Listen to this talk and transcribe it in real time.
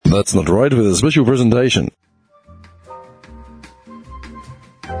That's Not Right with a special presentation.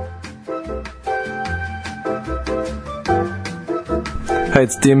 Hey,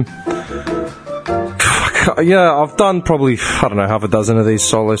 it's Dim. Yeah, I've done probably, I don't know, half a dozen of these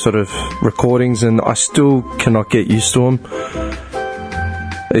solo sort of recordings, and I still cannot get used to them.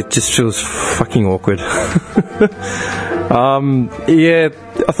 It just feels fucking awkward. Yeah,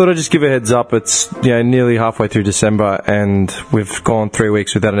 I thought I'd just give a heads up. It's nearly halfway through December, and we've gone 3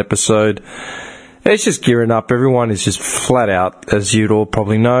 weeks without an episode. It's just gearing up. Everyone is just flat out, as you'd all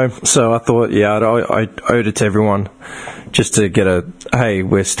probably know. So I thought, I owed it to everyone just to get a, hey,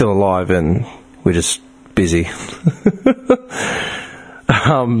 we're still alive and we're just busy.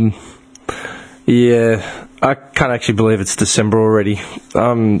 Yeah, I can't actually believe it's December already.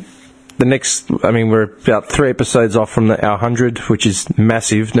 We're about 3 episodes off from our 100, which is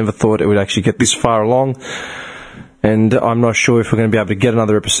massive. Never thought it would actually get this far along. And I'm not sure if we're going to be able to get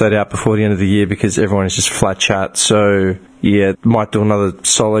another episode out before the end of the year because everyone is just flat chat. So, yeah, might do another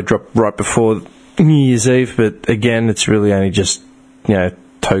solo drop right before New Year's Eve. But again, it's really only just,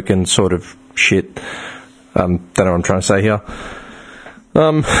 token sort of shit. Don't know what I'm trying to say here.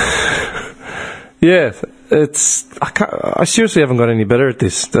 Yeah, I seriously haven't got any better at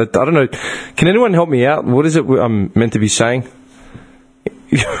this. I don't know. Can anyone help me out? What is it I'm meant to be saying?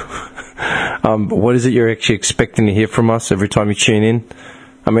 What is it you're actually expecting to hear from us every time you tune in?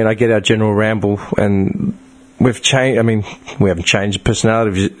 I mean, I get our general ramble, and we've changed. I mean, we haven't changed.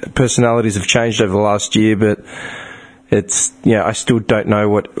 Personalities have changed over the last year, but it's, I still don't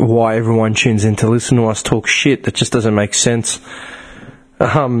know why everyone tunes in to listen to us talk shit. It just doesn't make sense.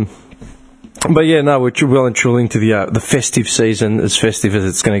 But yeah, no, we're well and truly into the festive season, as festive as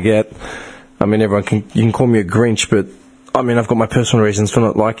it's going to get. I mean, you can call me a Grinch, but I mean, I've got my personal reasons for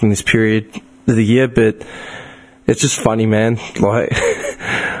not liking this period of the year, but it's just funny, man. Like,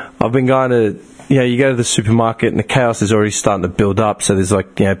 I've been going to, you go to the supermarket and the chaos is already starting to build up. So there's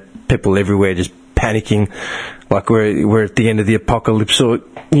like, people everywhere just panicking, like we're at the end of the apocalypse or,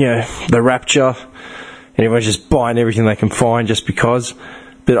 the rapture, and everyone's just buying everything they can find just because.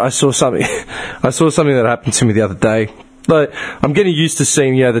 But I saw something that happened to me the other day. Like, I'm getting used to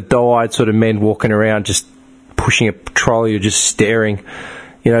seeing, the doe-eyed sort of men walking around just pushing a trolley or just staring,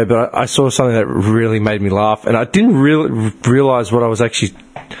 but I saw something that really made me laugh, and I didn't realise what I was actually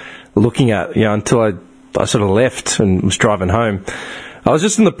looking at, until I sort of left and was driving home. I was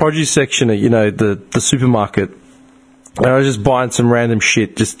just in the produce section at, the supermarket, and I was just buying some random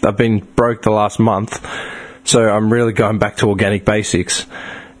shit. I've been broke the last month, so I'm really going back to organic basics.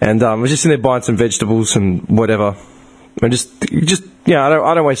 And I was just in there buying some vegetables and whatever. And I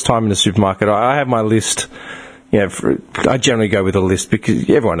don't waste time in the supermarket. I have my list. I generally go with a list because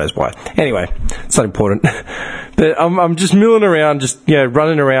everyone knows why. Anyway, it's not important. But I'm just milling around,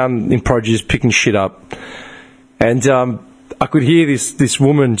 running around in produce, picking shit up. And I could hear this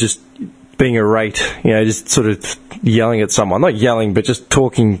woman just being irate, just sort of yelling at someone. Not yelling, but just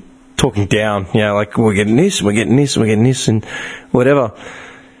talking down, like, we're getting this, and whatever.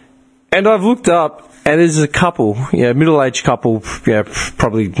 And I've looked up, and there's a couple, middle-aged couple,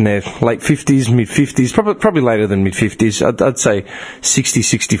 probably in their late 50s, mid-50s, probably later than mid-50s, I'd say 60,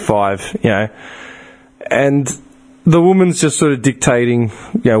 65, and the woman's just sort of dictating,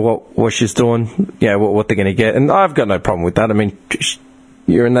 what she's doing, what they're going to get, and I've got no problem with that. I mean,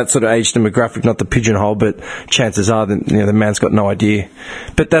 you're in that sort of age demographic, not the pigeonhole, but chances are that the man's got no idea.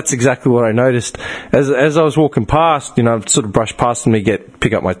 But that's exactly what I noticed as I was walking past. I'd sort of brushed past me,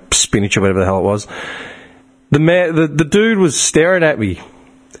 pick up my spinach or whatever the hell it was. The dude was staring at me,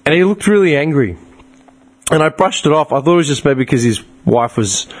 and he looked really angry. And I brushed it off. I thought it was just maybe because his wife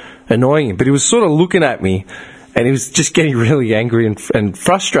was annoying him, but he was sort of looking at me, and he was just getting really angry and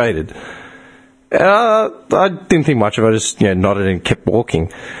frustrated. I didn't think much of it. I just nodded and kept walking.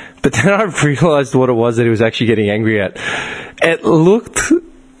 But then I realised what it was that he was actually getting angry at. It looked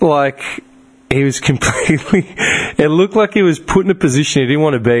like he was it looked like he was put in a position he didn't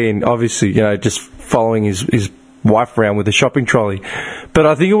want to be in, obviously, just following his wife around with a shopping trolley. But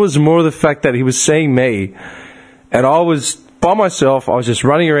I think it was more the fact that he was seeing me, and I was by myself. I was just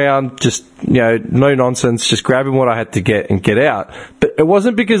running around, just, no nonsense, just grabbing what I had to get and get out. But it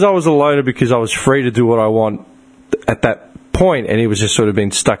wasn't because I was alone or because I was free to do what I want at that point, and he was just sort of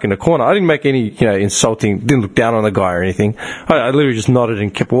being stuck in a corner. I didn't make any, insulting, didn't look down on the guy or anything. I literally just nodded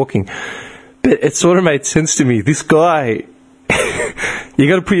and kept walking. But it sort of made sense to me. This guy, you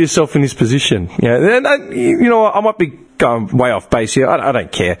got to put yourself in this position. And I might be going way off base here. I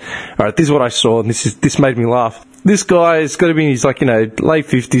don't care. All right, this is what I saw, and this made me laugh. this guy has got to be in his, like, you know, late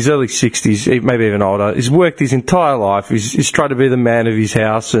 50s, early 60s, maybe even older. He's worked his entire life. He's tried to be the man of his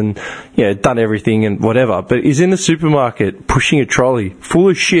house and, you know, done everything and whatever. But he's in the supermarket pushing a trolley full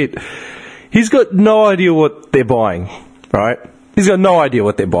of shit. He's got no idea what they're buying, right? He's got no idea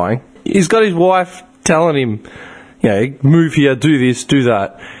what they're buying. He's got his wife telling him, you know, move here, do this, do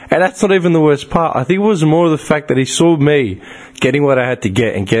that. And that's not even the worst part. I think it was more the fact that he saw me getting what I had to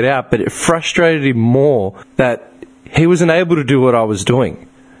get and get out, but it frustrated him more that he wasn't able to do what I was doing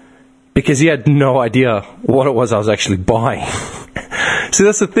because he had no idea what it was I was actually buying. So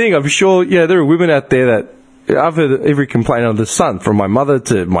that's the thing. I'm sure, yeah, there are women out there that I've heard every complaint under the sun, from my mother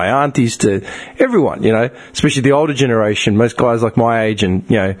to my aunties to everyone, you know, especially the older generation. Most guys like my age and,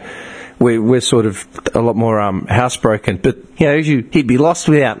 you know, we're sort of a lot more housebroken. But, you know, he'd be lost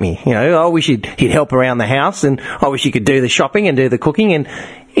without me. You know, I wish he'd help around the house, and I wish he could do the shopping and do the cooking, and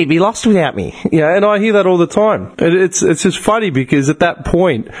he'd be lost without me. You know, and I hear that all the time. It's just funny because at that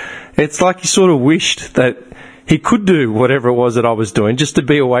point, it's like he sort of wished that he could do whatever it was that I was doing just to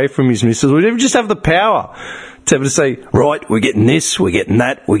be away from his missus, or just have the power to be able to say, right, we're getting this, we're getting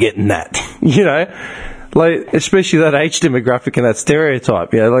that, we're getting that. You know? Like, especially that age demographic and that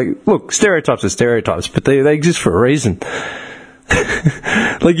stereotype. Yeah, like, look, stereotypes are stereotypes, but they exist for a reason.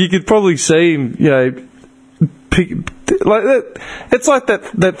 Like, you could probably see him, you know, like that. It's like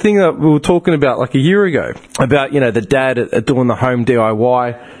that thing that we were talking about like a year ago about, you know, the dad at doing the home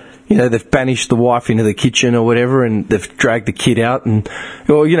DIY. You know, they've banished the wife into the kitchen or whatever, and they've dragged the kid out, and,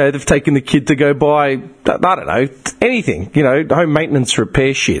 or, you know, they've taken the kid to go buy, I don't know, anything, you know, home maintenance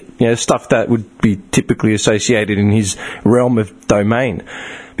repair shit, you know, stuff that would be typically associated in his realm of domain.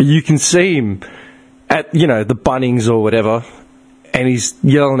 But you can see him at, you know, the Bunnings or whatever, and he's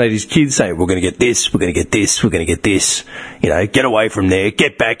yelling at his kids saying, we're going to get this, we're going to get this, we're going to get this, you know, get away from there,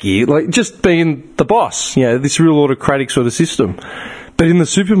 get back here, like, just being the boss, you know, this real autocratic sort of system. But in the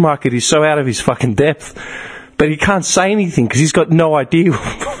supermarket, he's so out of his fucking depth. But he can't say anything because he's got no idea.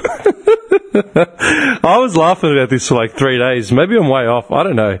 I was laughing about this for like 3 days. Maybe I'm way off. I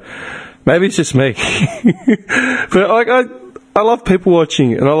don't know. Maybe it's just me. But like, I love people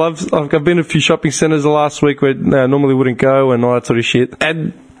watching, and I've been to a few shopping centres the last week where I normally wouldn't go and all that sort of shit.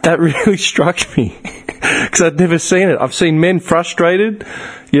 And that really struck me because I'd never seen it. I've seen men frustrated,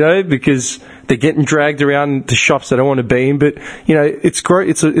 you know, because they're getting dragged around to shops they don't want to be in. But, you know, it's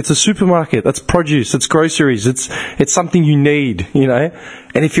a supermarket. That's produce. It's groceries. It's something you need, you know.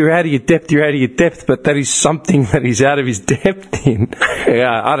 And if you're out of your depth, you're out of your depth. But that is something that he's out of his depth in.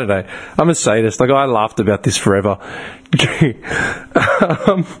 Yeah, I don't know. I'm a sadist. Like, I laughed about this forever.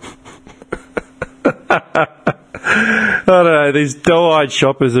 I don't know, these doe-eyed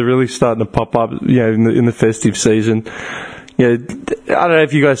shoppers are really starting to pop up, you know, in the festive season. You know, I don't know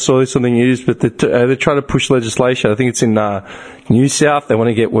if you guys saw this on the news, but they're trying to push legislation. I think it's in New South. They want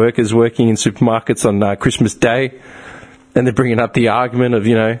to get workers working in supermarkets on Christmas Day, and they're bringing up the argument of,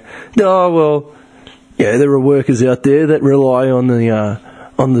 you know, oh well, yeah, there are workers out there that rely on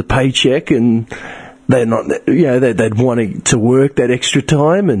the paycheck, and they're not, you know, they'd want to work that extra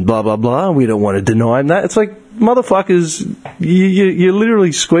time and blah blah blah. We don't want to deny them that. It's like, motherfuckers, you're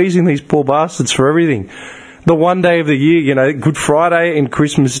literally squeezing these poor bastards for everything. The one day of the year, you know, Good Friday and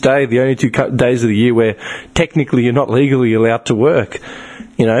Christmas Day, the only 2 days of the year where technically you're not legally allowed to work,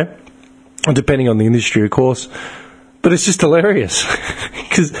 you know, depending on the industry, of course. But it's just hilarious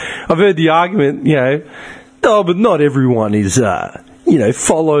because I've heard the argument, you know, oh, but not everyone is, you know,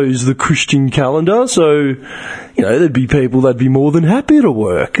 follows the Christian calendar, so, you know, there'd be people that'd be more than happy to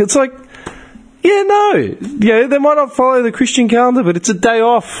work. It's like, yeah, no, yeah, they might not follow the Christian calendar, but it's a day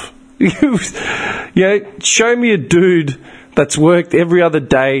off. You know, show me a dude that's worked every other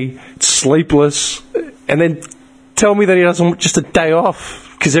day, sleepless, and then tell me that he doesn't want just a day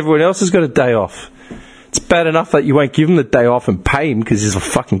off because everyone else has got a day off. It's bad enough that you won't give him the day off and pay him because he's a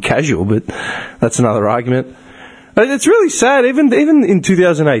fucking casual, but that's another argument. It's really sad. Even in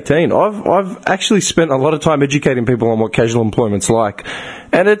 2018, I've actually spent a lot of time educating people on what casual employment's like,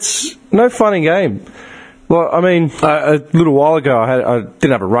 and it's no fun and game. Well, I mean, a little while ago, I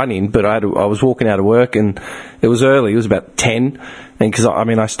didn't have a run-in, but I was walking out of work, and it was early. It was about 10, and because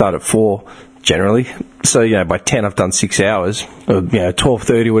I start at 4 generally, so, you know, by 10 I've done 6 hours, or, you know,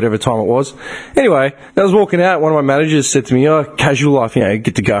 12:30, whatever time it was. Anyway, I was walking out. One of my managers said to me, "Oh, casual life, you know,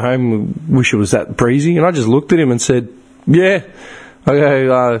 get to go home. Wish it was that breezy." And I just looked at him and said, "Yeah." I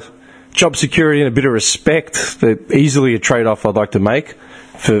go, job security and a bit of respect, but easily a trade-off I'd like to make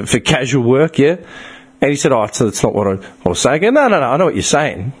for casual work, yeah. And he said, "Oh, so that's not what I was saying." No, I know what you're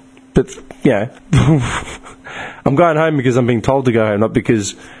saying. But, you know, I'm going home because I'm being told to go home, not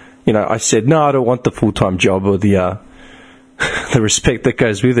because I said, no, I don't want the full-time job or the the respect that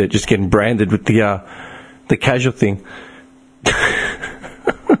goes with it, just getting branded with the casual thing.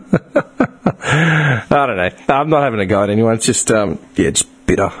 I don't know. I'm not having a go at anyone. It's just, just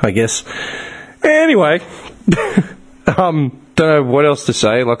bitter, I guess. Anyway, don't know what else to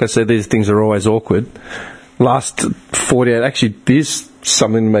say. Like I said, these things are always awkward. Last 48, actually, this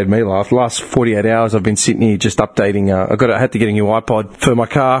something that made me laugh. Last 48 hours, I've been sitting here just updating. I had to get a new iPod for my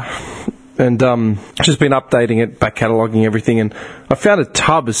car, and just been updating it, back cataloguing everything, and I found a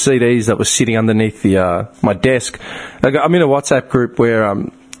tub of CDs that was sitting underneath my desk. I'm in a WhatsApp group where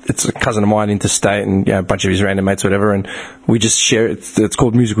it's a cousin of mine interstate, and a bunch of his random mates, whatever, and we just share. It's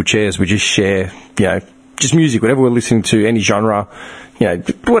called Musical Chairs. We just share, just music, whatever we're listening to, any genre,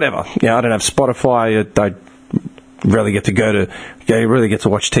 whatever. I don't have Spotify. I rarely get to really get to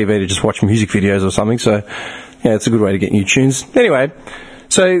watch TV to just watch music videos or something. So, it's a good way to get new tunes. Anyway,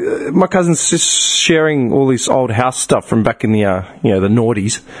 so my cousin's just sharing all this old house stuff from back in the the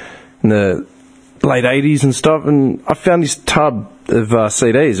noughties, in the late 80s and stuff, and I found this tub of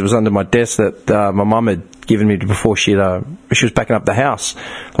CDs. It was under my desk that my mum had given me before she was packing up the house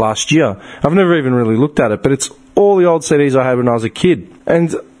last year. I've never even really looked at it, but it's all the old CDs I had when I was a kid.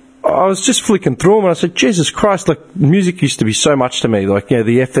 And I was just flicking through them, and I said, Jesus Christ, like, music used to be so much to me. Like,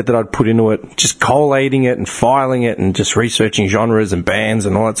 the effort that I'd put into it, just collating it and filing it and just researching genres and bands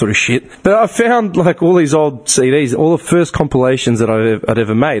and all that sort of shit. But I found, like, all these old CDs, all the first compilations that I'd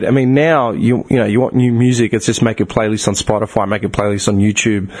ever made. I mean, now, you want new music, it's just make a playlist on Spotify, make a playlist on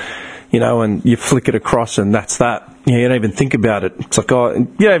YouTube, and you flick it across, and that's that. You don't even think about it. It's like, you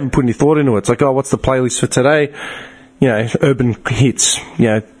don't even put any thought into it. It's like, what's the playlist for today? Urban hits,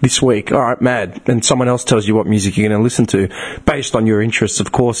 this week. All right, mad. And someone else tells you what music you're going to listen to based on your interests,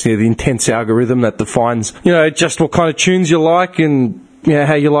 of course. The intense algorithm that defines, just what kind of tunes you like and,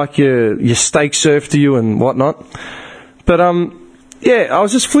 how you like your steak served to you and whatnot. But, I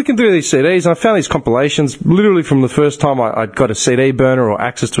was just flicking through these CDs, and I found these compilations literally from the first time I got a CD burner or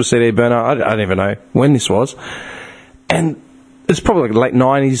access to a CD burner. I don't even know when this was. And it's probably like late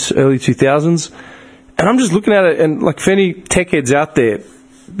 90s, early 2000s. And I'm just looking at it, and like, for any tech heads out there,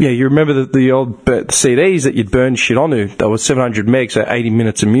 you remember the old CDs that you'd burn shit onto. That was 700 megs, so 80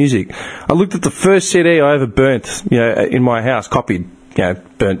 minutes of music. I looked at the first CD I ever burnt, in my house, copied,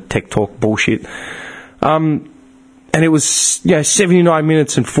 burnt Tech Talk bullshit. And it was, 79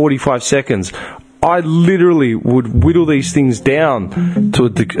 minutes and 45 seconds. I literally would whittle these things down to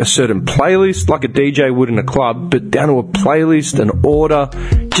a certain playlist, like a DJ would in a club, but down to a playlist, an order,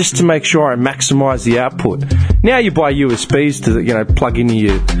 just to make sure I maximise the output. Now you buy USBs to, plug into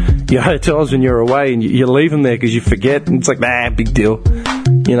your hotels when you're away, and you leave them there because you forget, and it's like, big deal,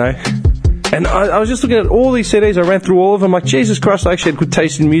 And I was just looking at all these CDs. I ran through all of them. Like, Jesus Christ, I actually had good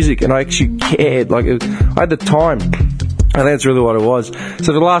taste in music, and I actually cared. Like, I had the time. I think that's really what it was. So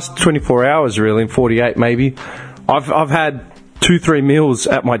for the last 24 hours, really, 48 maybe, I've had 2-3 meals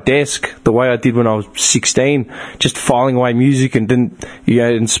at my desk, the way I did when I was 16, just filing away music, and it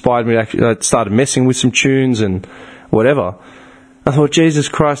inspired me to actually, I started messing with some tunes and whatever. I thought, Jesus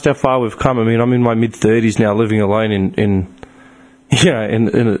Christ, how far we've come. I mean, I'm in my mid-30s now, living alone in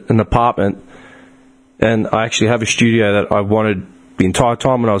an apartment, and I actually have a studio that I wanted the entire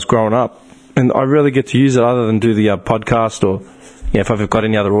time when I was growing up. And I rarely get to use it other than do the podcast, or if I've got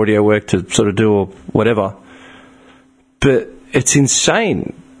any other audio work to sort of do or whatever. But it's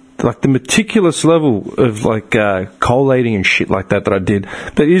insane, like the meticulous level of collating and shit like that I did.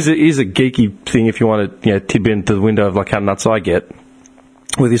 But it is a geeky thing if you want to tip into the window of like how nuts I get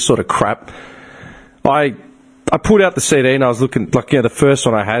with this sort of crap. I pulled out the CD and I was looking, the first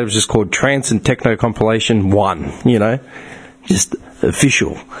one I had was just called Trance and Techno Compilation 1, just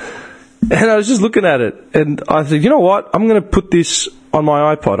official. And I was just looking at it, and I said, you know what? I'm going to put this on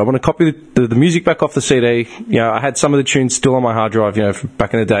my iPod. I want to copy the music back off the CD. I had some of the tunes still on my hard drive, from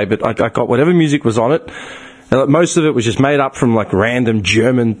back in the day, but I got whatever music was on it. And most of it was just made up from random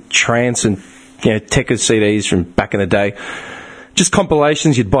German trance and Tekka CDs from back in the day. Just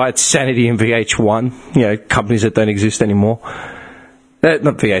compilations you'd buy at Sanity and VH1, companies that don't exist anymore.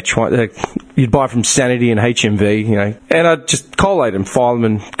 Not VH1, you'd buy from Sanity and HMV, and I'd just collate them, file them,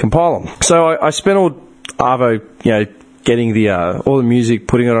 and compile them. So I spent all Arvo, getting all the music,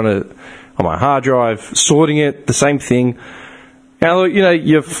 putting it on my hard drive, sorting it, the same thing. Now,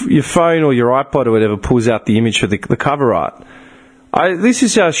 your phone or your iPod or whatever pulls out the image for the cover art. This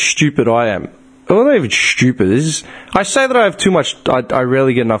is how stupid I am. Well, not even stupid. I say that I have too much. I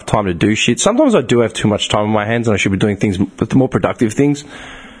rarely get enough time to do shit. Sometimes I do have too much time on my hands, and I should be doing things with more productive things.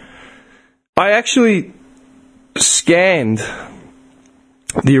 I actually scanned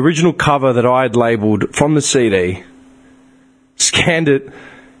the original cover that I had labelled from the CD, scanned it,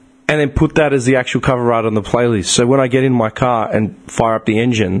 and then put that as the actual cover art on the playlist. So when I get in my car and fire up the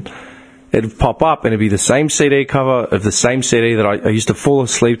engine, it'd pop up and it'd be the same CD cover of the same CD that I used to fall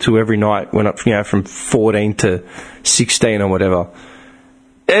asleep to every night when from 14 to 16 or whatever.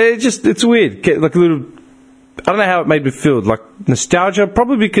 It's weird. Like a little, I don't know how it made me feel, like nostalgia,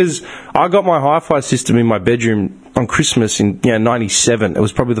 probably because I got my hi-fi system in my bedroom on Christmas in 97. It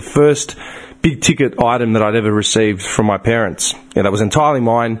was probably the first big ticket item that I'd ever received from my parents. Yeah, that was entirely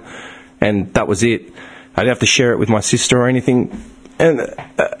mine, and that was it. I didn't have to share it with my sister or anything. And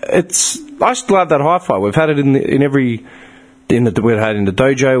I still have that hi-fi. We've had it we've had it in the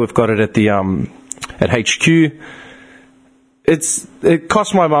dojo. We've got it at the at HQ. It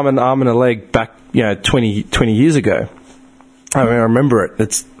cost my mum an arm and a leg back 20 years ago. I mean, I remember it.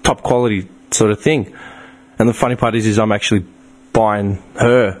 It's top quality sort of thing. And the funny part is I'm actually buying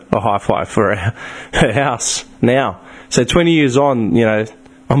her a hi-fi for her house now. So 20 years on,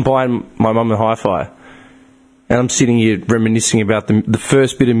 I'm buying my mum a hi-fi. And I'm sitting here reminiscing about the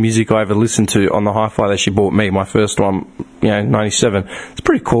first bit of music I ever listened to on the hi-fi that she bought me, my first one, 97. It's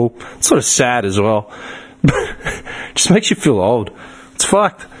pretty cool. It's sort of sad as well. Just makes you feel old. It's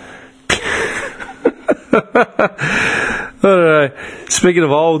fucked. I don't know. Speaking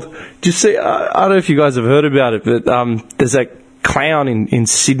of old, just see, I don't know if you guys have heard about it, but there's that clown in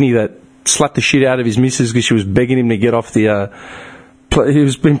Sydney that slapped the shit out of his missus because she was begging him to get off the...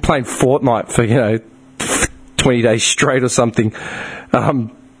 he's been playing Fortnite for, 20 days straight or something.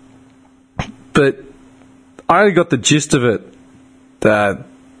 But I only got the gist of it.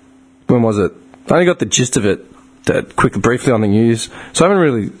 When was it? I only got the gist of it briefly on the news, so I haven't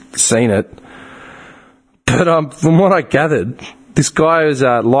really seen it. But from what I gathered, this guy is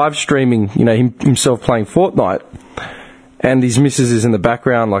live streaming, himself playing Fortnite, and his missus is in the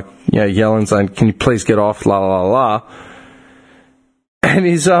background, yelling, saying, "Can you please get off?" La la la la. And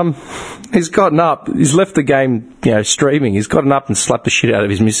he's gotten up. He's left the game, streaming. He's gotten up and slapped the shit out of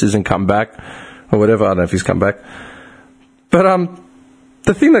his missus and come back, or whatever. I don't know if he's come back. But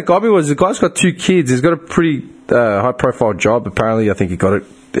the thing that got me was the guy's got 2 kids. He's got a pretty high-profile job. Apparently, I think he got it.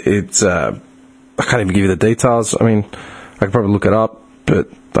 It's I can't even give you the details. I mean, I could probably look it up, but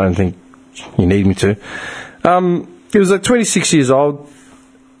I don't think you need me to. He was 26 years old,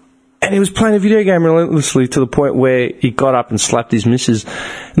 and he was playing a video game relentlessly to the point where he got up and slapped his missus.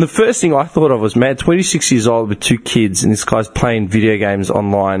 And the first thing I thought of was, man, 26 years old with 2 kids, and this guy's playing video games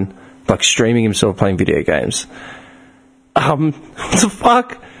online, streaming himself playing video games. What the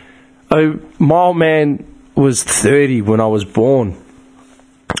fuck? My old man was 30 when I was born.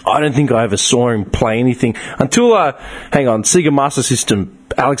 I don't think I ever saw him play anything until, Sega Master System,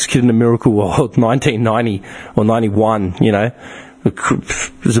 Alex Kidd in the Miracle World, 1990 or 91, It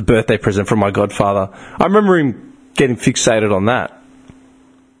was a birthday present from my godfather. I remember him getting fixated on that.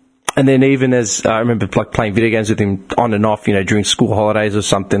 And then even as I remember playing video games with him on and off, during school holidays or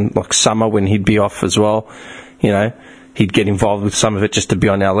something, like summer when he'd be off as well, he'd get involved with some of it just to be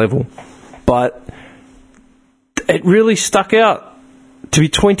on our level. But it really stuck out. To be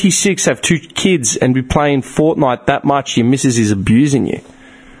 26, have 2 kids, and be playing Fortnite that much, your missus is abusing you.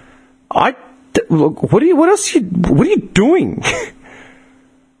 What are you doing?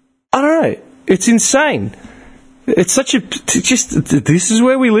 I don't know. It's insane. It's this is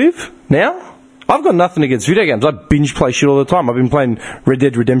where we live now? I've got nothing against video games. I binge play shit all the time. I've been playing Red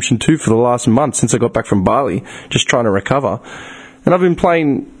Dead Redemption 2 for the last month since I got back from Bali, just trying to recover. And I've been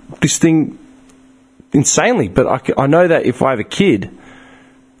playing this thing insanely, but I know that if I have a kid,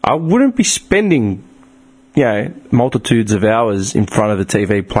 I wouldn't be spending, multitudes of hours in front of the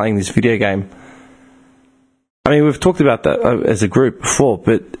TV playing this video game. I mean, we've talked about that as a group before,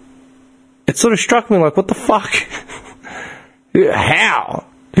 but it sort of struck me what the fuck? How?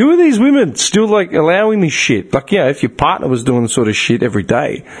 Who are these women still, allowing this shit? If your partner was doing the sort of shit every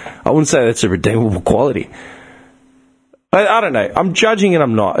day, I wouldn't say that's a redeemable quality. I don't know. I'm judging and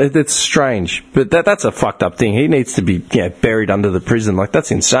I'm not. It's strange. But that's a fucked up thing. He needs to be buried under the prison.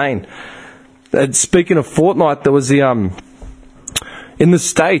 That's insane. And speaking of Fortnite, there was in the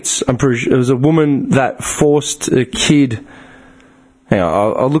States, I'm pretty sure, there was a woman that forced a kid... Hang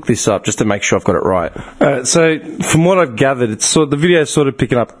on, I'll look this up just to make sure I've got it right. So, from what I've gathered, the video's sort of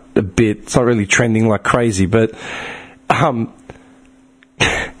picking up a bit. It's not really trending like crazy, but... apparently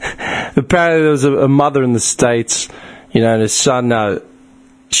there was a mother in the States... and his son,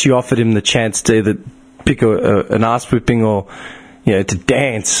 she offered him the chance to either pick an ass whipping or, to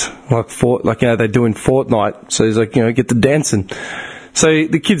dance, they do in Fortnite. So he's like, get the dancing. So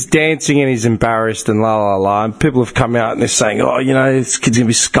the kid's dancing and he's embarrassed and la la la. And people have come out and they're saying, oh, you know, this kid's going to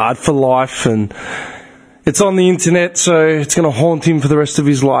be scarred for life and it's on the internet, so it's going to haunt him for the rest of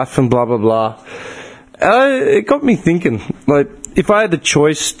his life and blah, blah, blah. It got me thinking, like, if I had the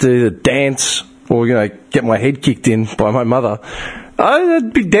choice to either dance or, you know, get my head kicked in by my mother,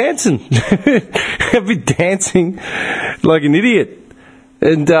 I'd be dancing. I'd be dancing like an idiot.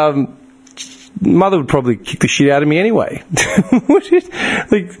 And mother would probably kick the shit out of me anyway.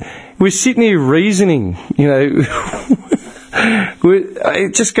 Like, we're sitting here reasoning, you know.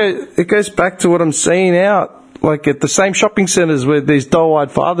 It goes back to what I'm seeing out, like at the same shopping centres where these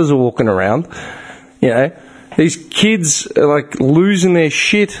doe-eyed fathers are walking around. You know, these kids are like losing their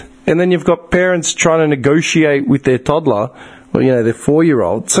shit, and then you've got parents trying to negotiate with their toddler, or, you know, their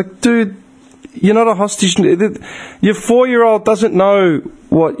 4-year-old. It's like, dude, you're not a hostage. Your 4-year-old doesn't know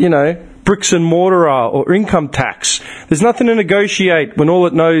what, you know, bricks and mortar are or income tax. There's nothing to negotiate when all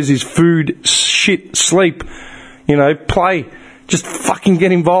it knows is food, shit, sleep, you know, play. Just fucking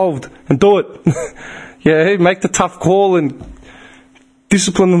get involved and do it. Yeah, make the tough call and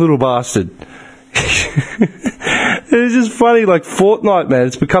discipline the little bastard. It's just funny, like Fortnite, man.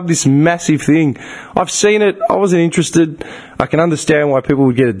 It's become this massive thing. I've seen it. I wasn't interested. I can understand why people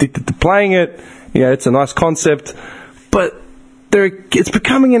would get addicted to playing it. You know, it's a nice concept. But it's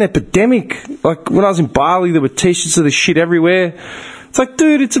becoming an epidemic. Like when I was in Bali, there were t-shirts of this shit everywhere. It's like,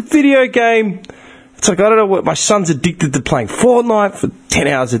 dude, it's a video game. It's like, I don't know what, my son's addicted to playing Fortnite for 10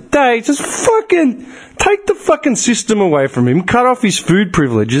 hours a day. Just fucking take the fucking system away from him, cut off his food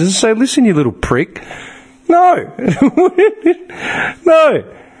privileges and say, listen, you little prick. No. No.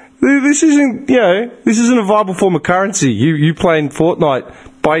 This isn't, you know, this isn't a viable form of currency. You playing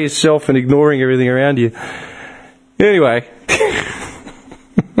Fortnite by yourself and ignoring everything around you. Anyway.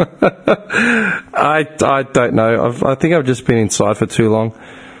 I don't know. I think I've just been inside for too long.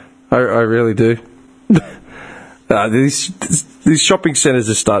 I really do. These shopping centres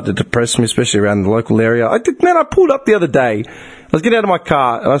are starting to depress me, especially around the local area. I pulled up the other day. I was getting out of my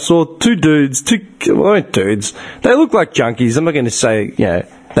car and I saw two dudes. They weren't dudes. They looked like junkies. I'm not going to say, you know,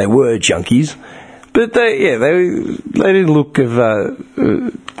 they were junkies, but they didn't look of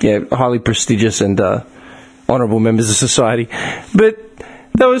highly prestigious and honourable members of society. But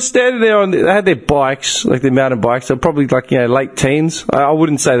they were standing there they had their bikes, like their mountain bikes. They were probably like, you know, late teens. I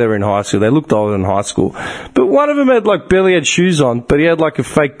wouldn't say they were in high school. They looked older than high school. But one of them barely had shoes on, but he had like a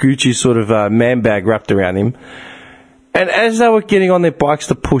fake Gucci sort of man bag wrapped around him. And as they were getting on their bikes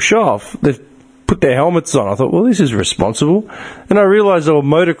to push off, they put their helmets on. I thought, well, this is responsible. And I realised they were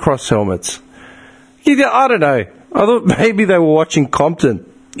motocross helmets. I don't know. I thought maybe they were watching Compton,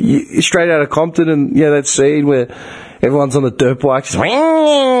 straight out of Compton, and, you know, that scene where everyone's on the dirt bikes, like,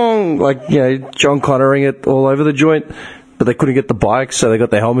 you know, John Connoring it all over the joint, but they couldn't get the bikes, so they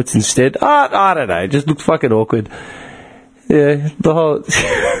got their helmets instead. I don't know. It just looked fucking awkward. Yeah, the whole...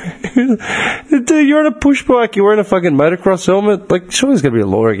 Dude, you're on a push bike, you're wearing a fucking motocross helmet. Like, surely there's going to be a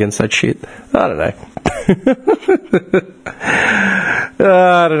law against that shit. I don't know.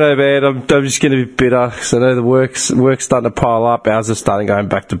 I don't know, man. I'm just going to be bitter, because I know the work's starting to pile up. Ours are starting going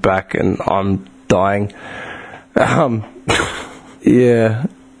back to back, and I'm dying. Yeah,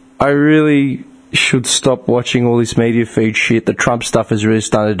 I really should stop watching all this media feed shit. The Trump stuff has really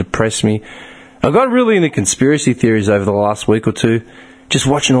started to depress me. I got really into conspiracy theories over the last week or two, just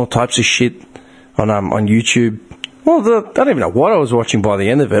watching all types of shit on YouTube. Well, I don't even know what I was watching by the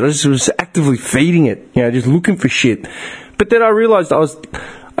end of it. I just was actively feeding it, you know, just looking for shit. But then I realised as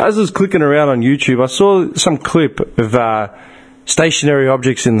I was clicking around on YouTube, I saw some clip of stationary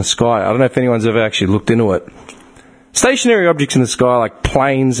objects in the sky. I don't know if anyone's ever actually looked into it. Stationary objects in the sky, like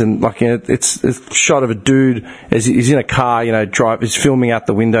planes, and like, you know, it's a shot of a dude as he's in a car, you know, he's filming out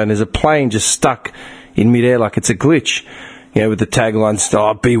the window, and there's a plane just stuck in midair like it's a glitch, you know, with the tagline,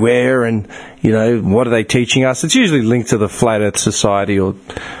 "Oh, beware," and, you know, what are they teaching us? It's usually linked to the Flat Earth Society or,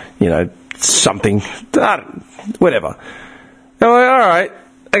 you know, something, whatever. I'm like, all right,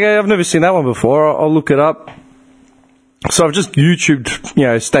 okay, I've never seen that one before. I'll look it up. So I've just YouTubed, you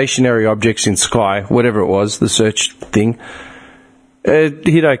know, stationary objects in sky, whatever it was, the search thing. It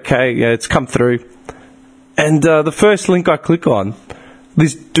hit okay, yeah, it's come through. And the first link I click on,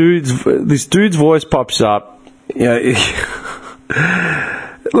 this dude's voice pops up. You know,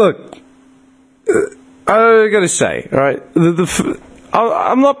 look, I got to say, all right,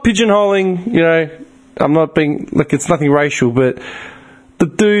 I'm not pigeonholing, you know, I'm not being, like, it's nothing racial, but the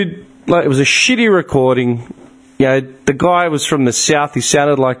dude, like, it was a shitty recording. You know, the guy was from the south. He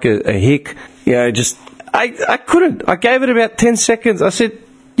sounded like a hick. You know, just... I couldn't. I gave it about 10 seconds. I said,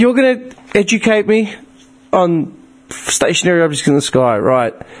 you're going to educate me on stationary objects in the sky,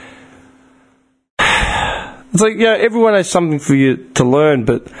 right? It's like, yeah, everyone has something for you to learn,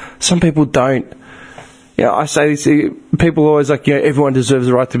 but some people don't. You know, I say this, people are always like, you know, everyone deserves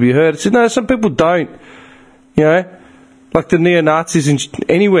the right to be heard. I said, no, some people don't. You know, like the neo-Nazis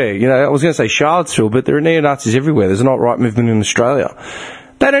anywhere. You know, I was going to say Charlottesville, but there are neo-Nazis everywhere. There's an alt-right movement in Australia.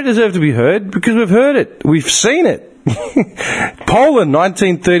 They don't deserve to be heard because we've heard it. We've seen it. Poland,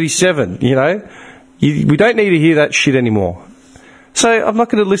 1937, you know. We don't need to hear that shit anymore. So I'm not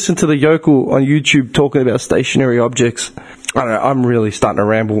going to listen to the yokel on YouTube talking about stationary objects. I don't know, I'm really starting to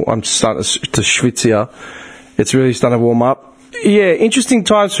ramble. I'm starting to schwitz here. It's really starting to warm up. Yeah, interesting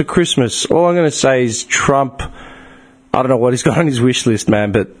times for Christmas. All I'm going to say is Trump, I don't know what he's got on his wish list,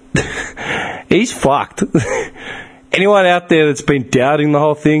 man, but he's fucked. Anyone out there that's been doubting the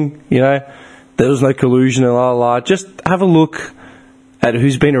whole thing, you know, there was no collusion and la la, just have a look at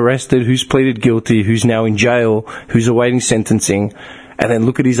who's been arrested, who's pleaded guilty, who's now in jail, who's awaiting sentencing, and then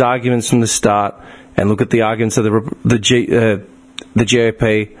look at his arguments from the start, and look at the arguments of the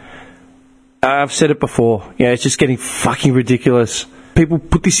GOP. I've said it before, you know, it's just getting fucking ridiculous. People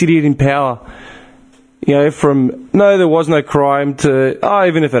put this idiot in power, you know, from, no, there was no crime to, oh,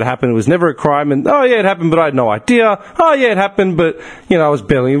 even if it happened, it was never a crime, and, oh, yeah, it happened, but I had no idea. Oh, yeah, it happened, but, you know, I was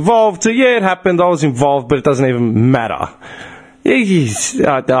barely involved. To, yeah, it happened, I was involved, but it doesn't even matter.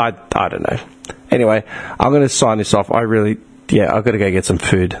 I don't know. Anyway, I'm going to sign this off. I've got to go get some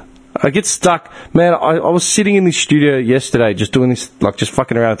food. I get stuck. Man, I was sitting in the studio yesterday just doing this, like just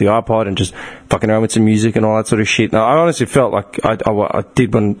fucking around with the iPod and just fucking around with some music and all that sort of shit. Now, I honestly felt like I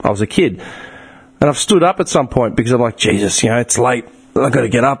did when I was a kid. And I've stood up at some point because I'm like, Jesus, you know, it's late. I've got to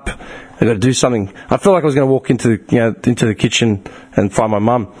get up. I've got to do something. I felt like I was going to walk into the kitchen and find my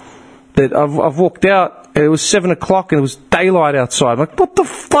mum. But I've walked out. It was 7 o'clock and it was daylight outside. I'm like, what the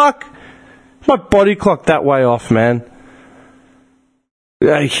fuck? My body clocked that way off, man.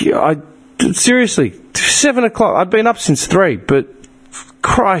 Seriously, 7 o'clock. I'd been up since 3, but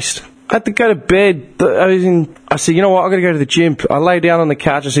Christ, I had to go to bed. I said, you know what? I'm going to go to the gym. I lay down on the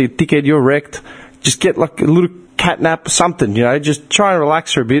couch. I said, dickhead, you're wrecked. Just get like a little cat nap or something, you know. Just try and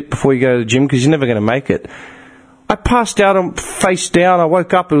relax for a bit before you go to the gym because you're never going to make it. I passed out face down. I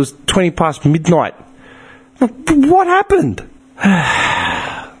woke up. It was 20 past midnight. What happened?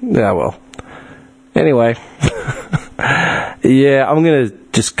 Yeah, well. Anyway. Yeah, I'm going to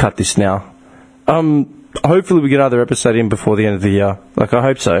just cut this now. Hopefully we get another episode in before the end of the year. Like, I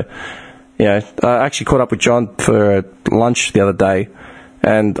hope so. You know, I actually caught up with John for lunch the other day,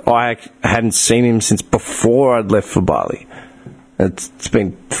 and I hadn't seen him since before I'd left for Bali. It's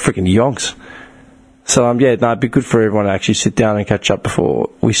been freaking yonks. So, it'd be good for everyone to actually sit down and catch up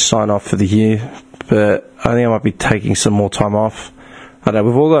before we sign off for the year. But I think I might be taking some more time off. I don't know,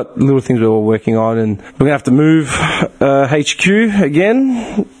 we've all got little things we're all working on, and we're going to have to move HQ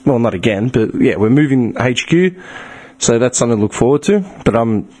again. Well, not again, but yeah, we're moving HQ. So that's something to look forward to. But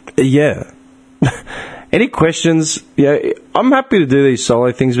yeah. Any questions? Yeah, I'm happy to do these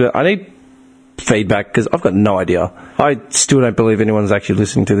solo things, but I need feedback because I've got no idea. I still don't believe anyone's actually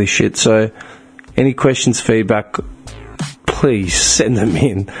listening to this shit. So any questions, feedback, please send them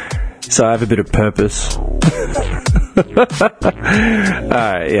in. So I have a bit of purpose. Alright,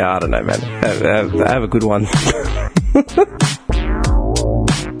 yeah, I don't know, man. Have a good one.